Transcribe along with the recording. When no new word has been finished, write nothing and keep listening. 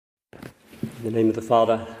In the name of the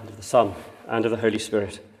Father, and of the Son, and of the Holy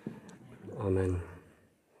Spirit. Amen.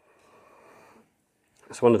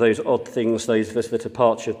 It's one of those odd things, those of us that are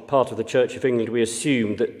part of the Church of England, we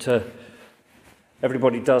assume that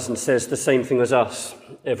everybody does and says the same thing as us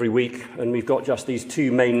every week, and we've got just these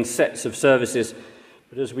two main sets of services.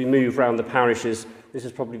 But as we move around the parishes, this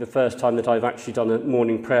is probably the first time that I've actually done a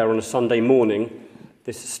morning prayer on a Sunday morning,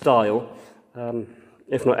 this style.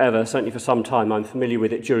 If not ever, certainly for some time. I'm familiar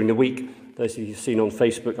with it during the week. Those of you who've seen on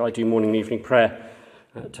Facebook, I do morning and evening prayer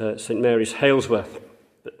at St Mary's, Halesworth.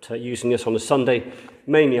 But using this on a Sunday,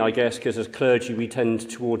 mainly, I guess, because as clergy we tend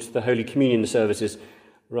towards the Holy Communion services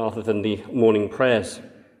rather than the morning prayers.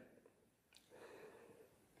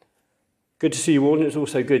 Good to see you all, and it's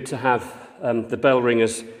also good to have the bell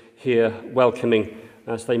ringers here welcoming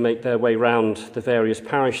as they make their way round the various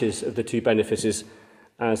parishes of the two benefices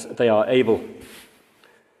as they are able.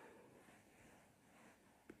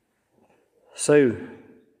 So,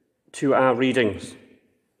 to our readings.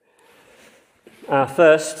 Our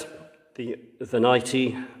first, the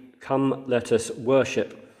Trinity, come, let us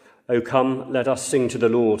worship. O come, let us sing to the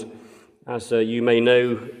Lord. As you may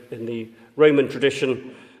know, in the Roman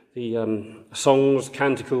tradition, the songs,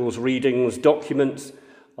 canticles, readings, documents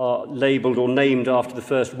are labelled or named after the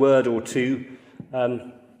first word or two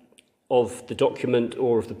of the document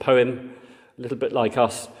or of the poem, a little bit like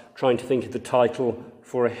us trying to think of the title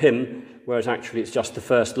for a hymn, whereas actually it's just the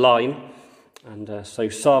first line. And so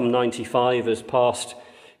Psalm 95 has passed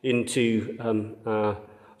into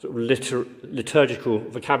sort of liturgical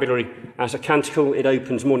vocabulary as a canticle. It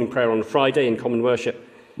opens morning prayer on Friday in common worship,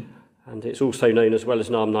 and it's also known as well as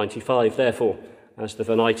Psalm 95, therefore, as the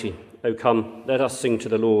Trinity. O come, let us sing to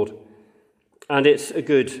the Lord. And it's a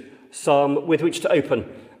good psalm with which to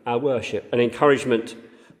open our worship, an encouragement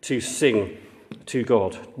to sing to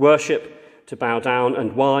God. Worship, to bow down,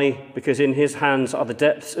 and why? Because in his hands are the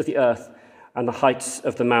depths of the earth, and the heights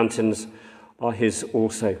of the mountains are his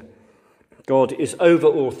also. God is over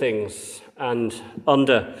all things and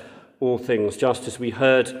under all things, just as we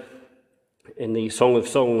heard in the Song of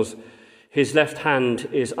Songs. His left hand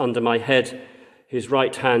is under my head, his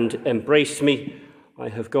right hand embraced me. I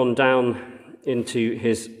have gone down into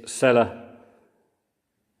his cellar.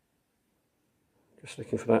 Just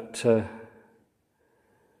looking for that.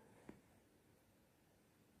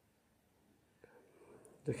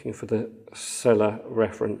 Looking for the cellar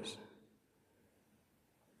reference.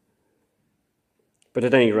 But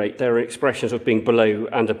at any rate, there are expressions of being below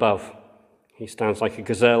and above. He stands like a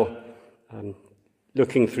gazelle,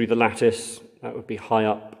 looking through the lattice. That would be high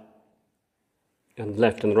up, and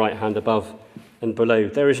left and the right hand above and below.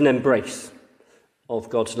 There is an embrace of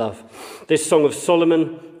God's love. This Song of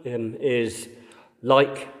Solomon is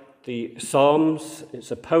like the Psalms.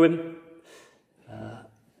 It's a poem.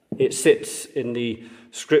 It sits in the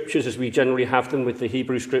Scriptures as we generally have them, with the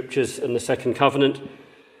Hebrew Scriptures and the Second Covenant.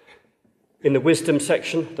 In the wisdom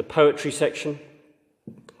section, the poetry section,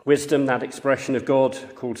 wisdom, that expression of God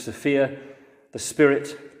called Sophia, the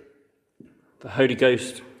Spirit, the Holy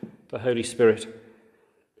Ghost, the Holy Spirit.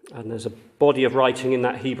 And there's a body of writing in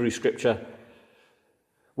that Hebrew Scripture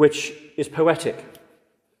which is poetic.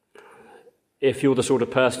 If you're the sort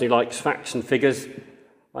of person who likes facts and figures,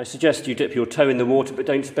 I suggest you dip your toe in the water, but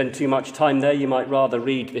don't spend too much time there. You might rather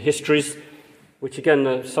read the histories, which again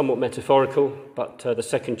are somewhat metaphorical, but the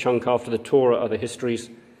second chunk after the Torah are the histories.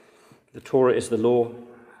 The Torah is the law,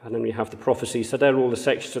 and then we have the prophecies. So they're all the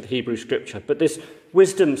sections of the Hebrew Scripture. But this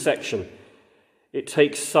wisdom section, it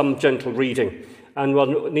takes some gentle reading, and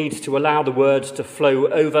one needs to allow the words to flow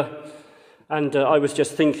over. And I was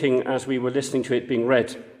just thinking as we were listening to it being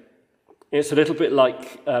read, it's a little bit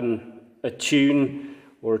like a tune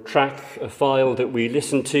or a track, a file that we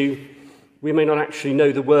listen to. We may not actually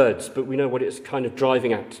know the words, but we know what it's kind of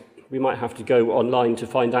driving at. We might have to go online to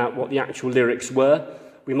find out what the actual lyrics were.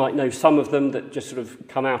 We might know some of them that just sort of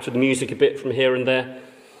come out of the music a bit from here and there.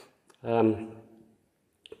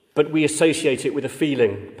 But we associate it with a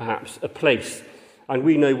feeling, perhaps, a place. And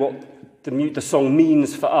we know what the song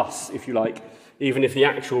means for us, if you like, even if the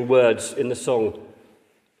actual words in the song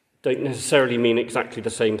don't necessarily mean exactly the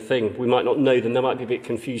same thing. We might not know them. They might be a bit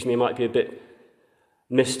confusing. They might be a bit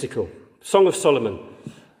mystical. Song of Solomon.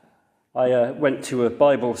 I went to a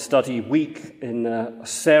Bible study week in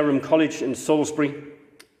Sarum College in Salisbury,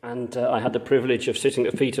 and I had the privilege of sitting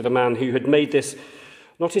at the feet of a man who had made this,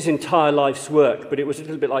 not his entire life's work, but it was a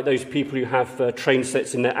little bit like those people who have train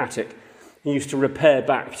sets in their attic. He used to repair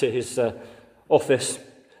back to his office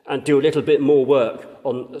and do a little bit more work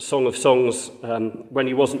on Song of Songs when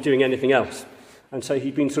he wasn't doing anything else. And so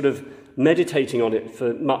he'd been sort of meditating on it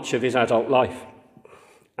for much of his adult life.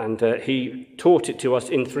 And he taught it to us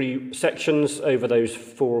in 3 sections over those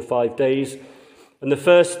 4 or 5 days. And the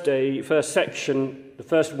first section, the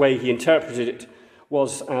first way he interpreted it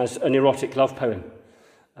was as an erotic love poem.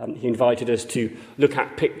 He invited us to look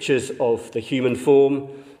at pictures of the human form,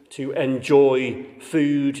 to enjoy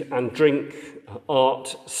food and drink,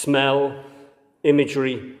 art, smell,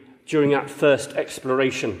 imagery during that first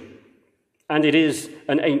exploration. And it is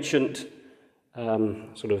an ancient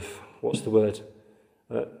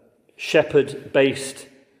shepherd-based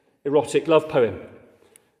erotic love poem.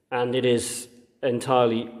 And it is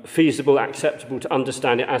entirely feasible, acceptable to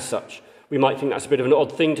understand it as such. We might think that's a bit of an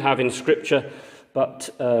odd thing to have in Scripture, but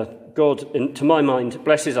God, to my mind,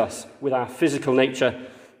 blesses us with our physical nature,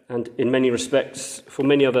 and in many respects, for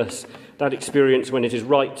many of us, that experience, when it is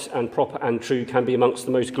right and proper and true, can be amongst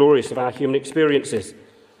the most glorious of our human experiences.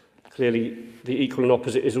 Clearly, the equal and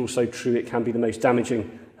opposite is also true. It can be the most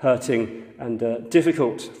damaging, hurting, and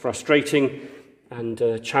difficult, frustrating,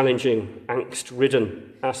 and challenging,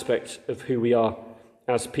 angst-ridden aspect of who we are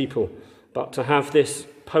as people. But to have this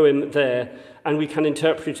poem there, and we can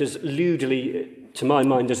interpret it as lewdly, to my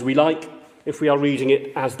mind, as we like, if we are reading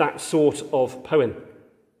it as that sort of poem.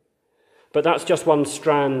 But that's just one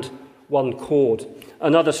strand, one chord.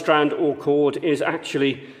 Another strand or chord is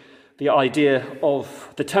actually the idea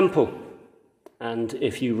of the temple. And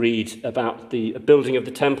if you read about the building of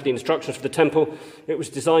the temple, the instructions for the temple, it was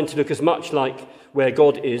designed to look as much like where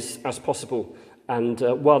God is as possible. And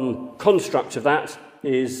one construct of that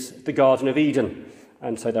is the Garden of Eden.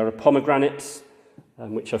 And so there are pomegranates,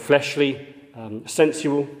 which are fleshly,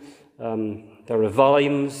 sensual. There are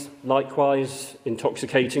vines, likewise,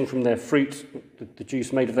 intoxicating from their fruit, the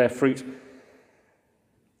juice made of their fruit.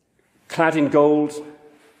 Clad in gold,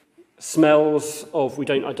 smells of,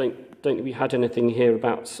 I don't think we had anything here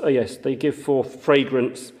about, oh yes, they give forth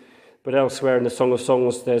fragrance, but elsewhere in the Song of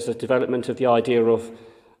Songs there's a development of the idea of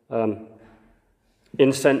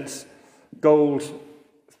incense. Gold,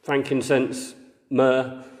 frankincense,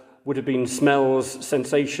 myrrh would have been smells,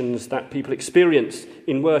 sensations that people experience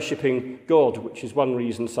in worshipping God, which is one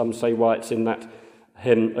reason some say why it's in that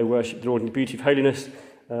hymn, O worship the Lord in the beauty of holiness,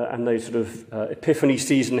 and those sort of Epiphany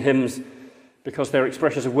season hymns, because they're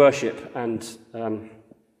expressions of worship. And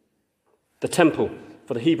the temple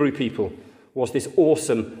for the Hebrew people was this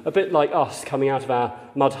awesome, a bit like us coming out of our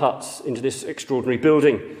mud huts into this extraordinary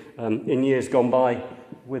building in years gone by,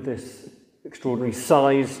 with this extraordinary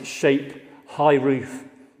size, shape, high roof,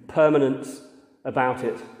 permanence about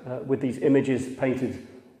it, with these images painted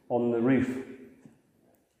on the roof.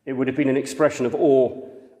 It would have been an expression of awe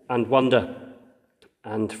and wonder.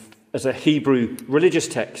 And as a Hebrew religious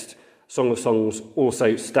text, Song of Songs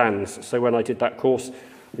also stands. So when I did that course,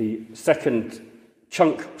 the second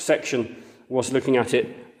chunk section was looking at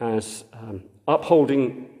it as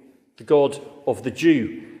upholding the God of the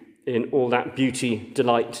Jew in all that beauty,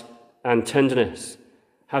 delight, and tenderness,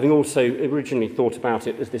 having also originally thought about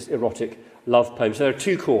it as this erotic love poem. So there are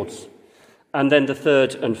 2 chords. And then the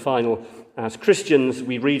third and final, as Christians,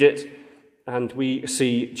 we read it and we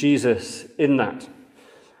see Jesus in that.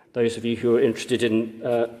 Those of you who are interested in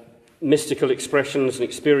mystical expressions and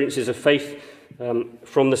experiences of faith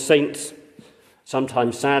from the saints,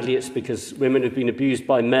 sometimes sadly it's because women have been abused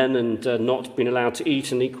by men and not been allowed to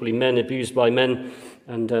eat, and equally men abused by men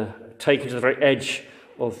and taken to the very edge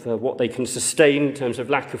of what they can sustain in terms of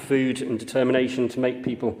lack of food and determination to make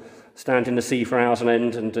people stand in the sea for hours on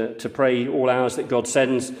end and to pray all hours that God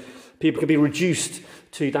sends. People can be reduced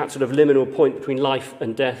to that sort of liminal point between life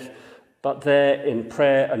and death, but there in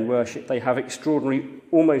prayer and worship they have extraordinary,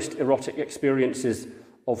 almost erotic experiences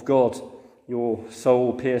of God. Your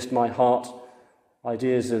soul pierced my heart,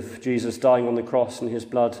 ideas of Jesus dying on the cross and his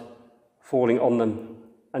blood falling on them,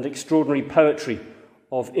 and extraordinary poetry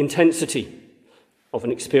of intensity of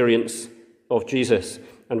an experience of Jesus.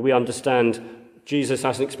 And we understand Jesus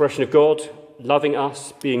as an expression of God, loving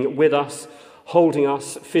us, being with us, holding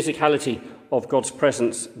us, physicality of God's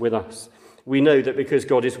presence with us. We know that because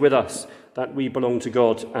God is with us, that we belong to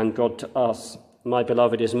God and God to us. My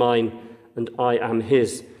beloved is mine and I am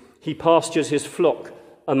his. He pastures his flock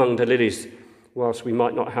among the lilies. Whilst we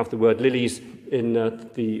might not have the word lilies in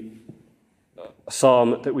the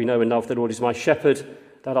psalm that we know and love, the Lord is my shepherd,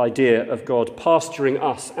 that idea of God pasturing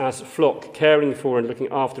us as flock, caring for and looking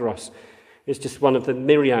after us, is just one of the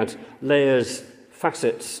myriad layers,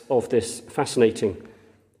 facets of this fascinating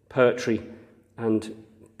poetry and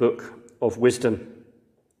book of wisdom.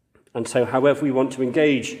 And so however we want to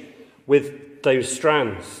engage with those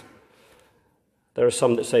strands, there are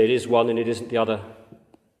some that say it is one and it isn't the other,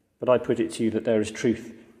 but I put it to you that there is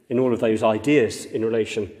truth in all of those ideas in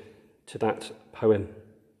relation to that poem.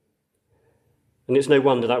 And it's no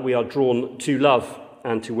wonder that we are drawn to love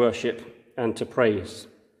and to worship and to praise.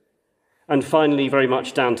 And finally, very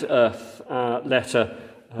much down to earth, our letter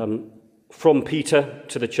from Peter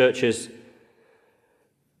to the churches.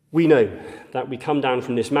 We know that we come down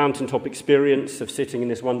from this mountaintop experience of sitting in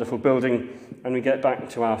this wonderful building and we get back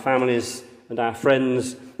to our families and our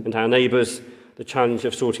friends and our neighbours, the challenge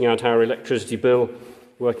of sorting out our electricity bill,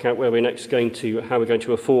 work out where we're next going to, how we're going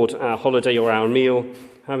to afford our holiday or our meal,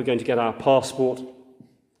 how we're going to get our passport,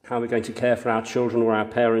 how we're going to care for our children or our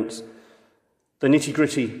parents, the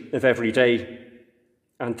nitty-gritty of every day.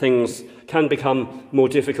 And things can become more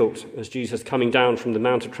difficult as Jesus, coming down from the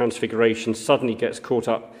Mount of Transfiguration, suddenly gets caught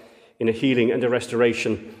up in a healing and a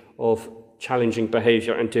restoration of challenging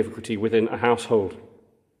behaviour and difficulty within a household.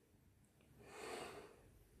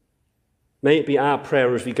 May it be our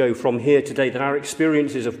prayer as we go from here today that our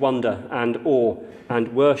experiences of wonder and awe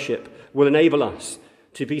and worship will enable us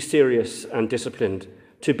to be serious and disciplined,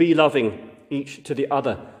 to be loving each to the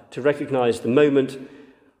other, to recognise the moment,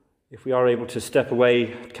 if we are able to step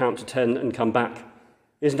away, count to 10 and come back,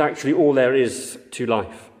 isn't actually all there is to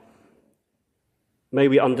life. May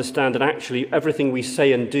we understand that actually everything we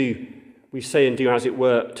say and do as it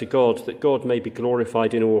were to God, that God may be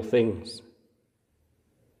glorified in all things.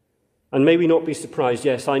 And may we not be surprised,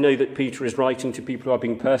 yes, I know that Peter is writing to people who are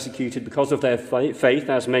being persecuted because of their faith,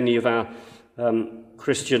 as many of our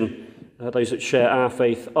those that share our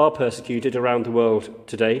faith are persecuted around the world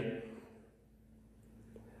today.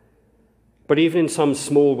 But even in some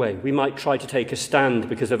small way, we might try to take a stand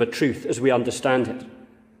because of a truth as we understand it,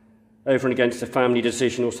 over and against a family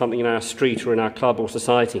decision or something in our street or in our club or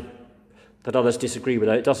society that others disagree with.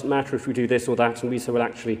 It doesn't matter if we do this or that, and we say, well,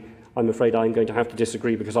 actually, I'm afraid I'm going to have to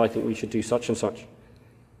disagree because I think we should do such and such.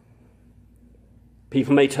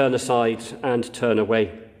 People may turn aside and turn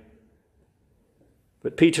away.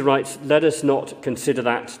 But Peter writes, let us not consider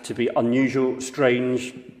that to be unusual,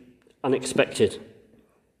 strange, unexpected,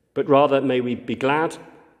 but rather may we be glad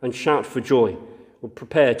and shout for joy, or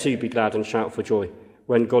prepare to be glad and shout for joy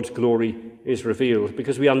when God's glory is revealed,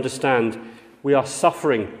 because we understand we are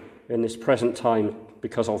suffering in this present time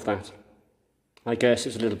because of that. I guess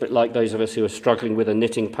it's a little bit like those of us who are struggling with a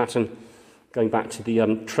knitting pattern. Going back to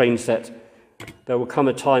the train set, there will come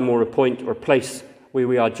a time or a point or a place where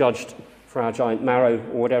we are judged for our giant marrow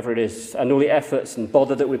or whatever it is, and all the efforts and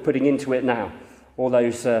bother that we're putting into it now, all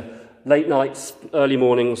those late nights, early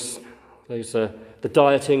mornings, those the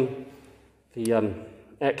dieting, the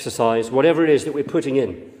exercise, whatever it is that we're putting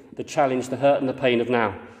in, the challenge, the hurt and the pain of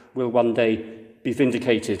now will one day be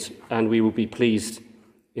vindicated, and we will be pleased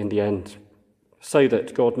in the end, so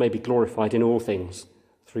that God may be glorified in all things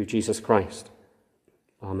through Jesus Christ.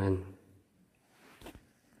 Amen.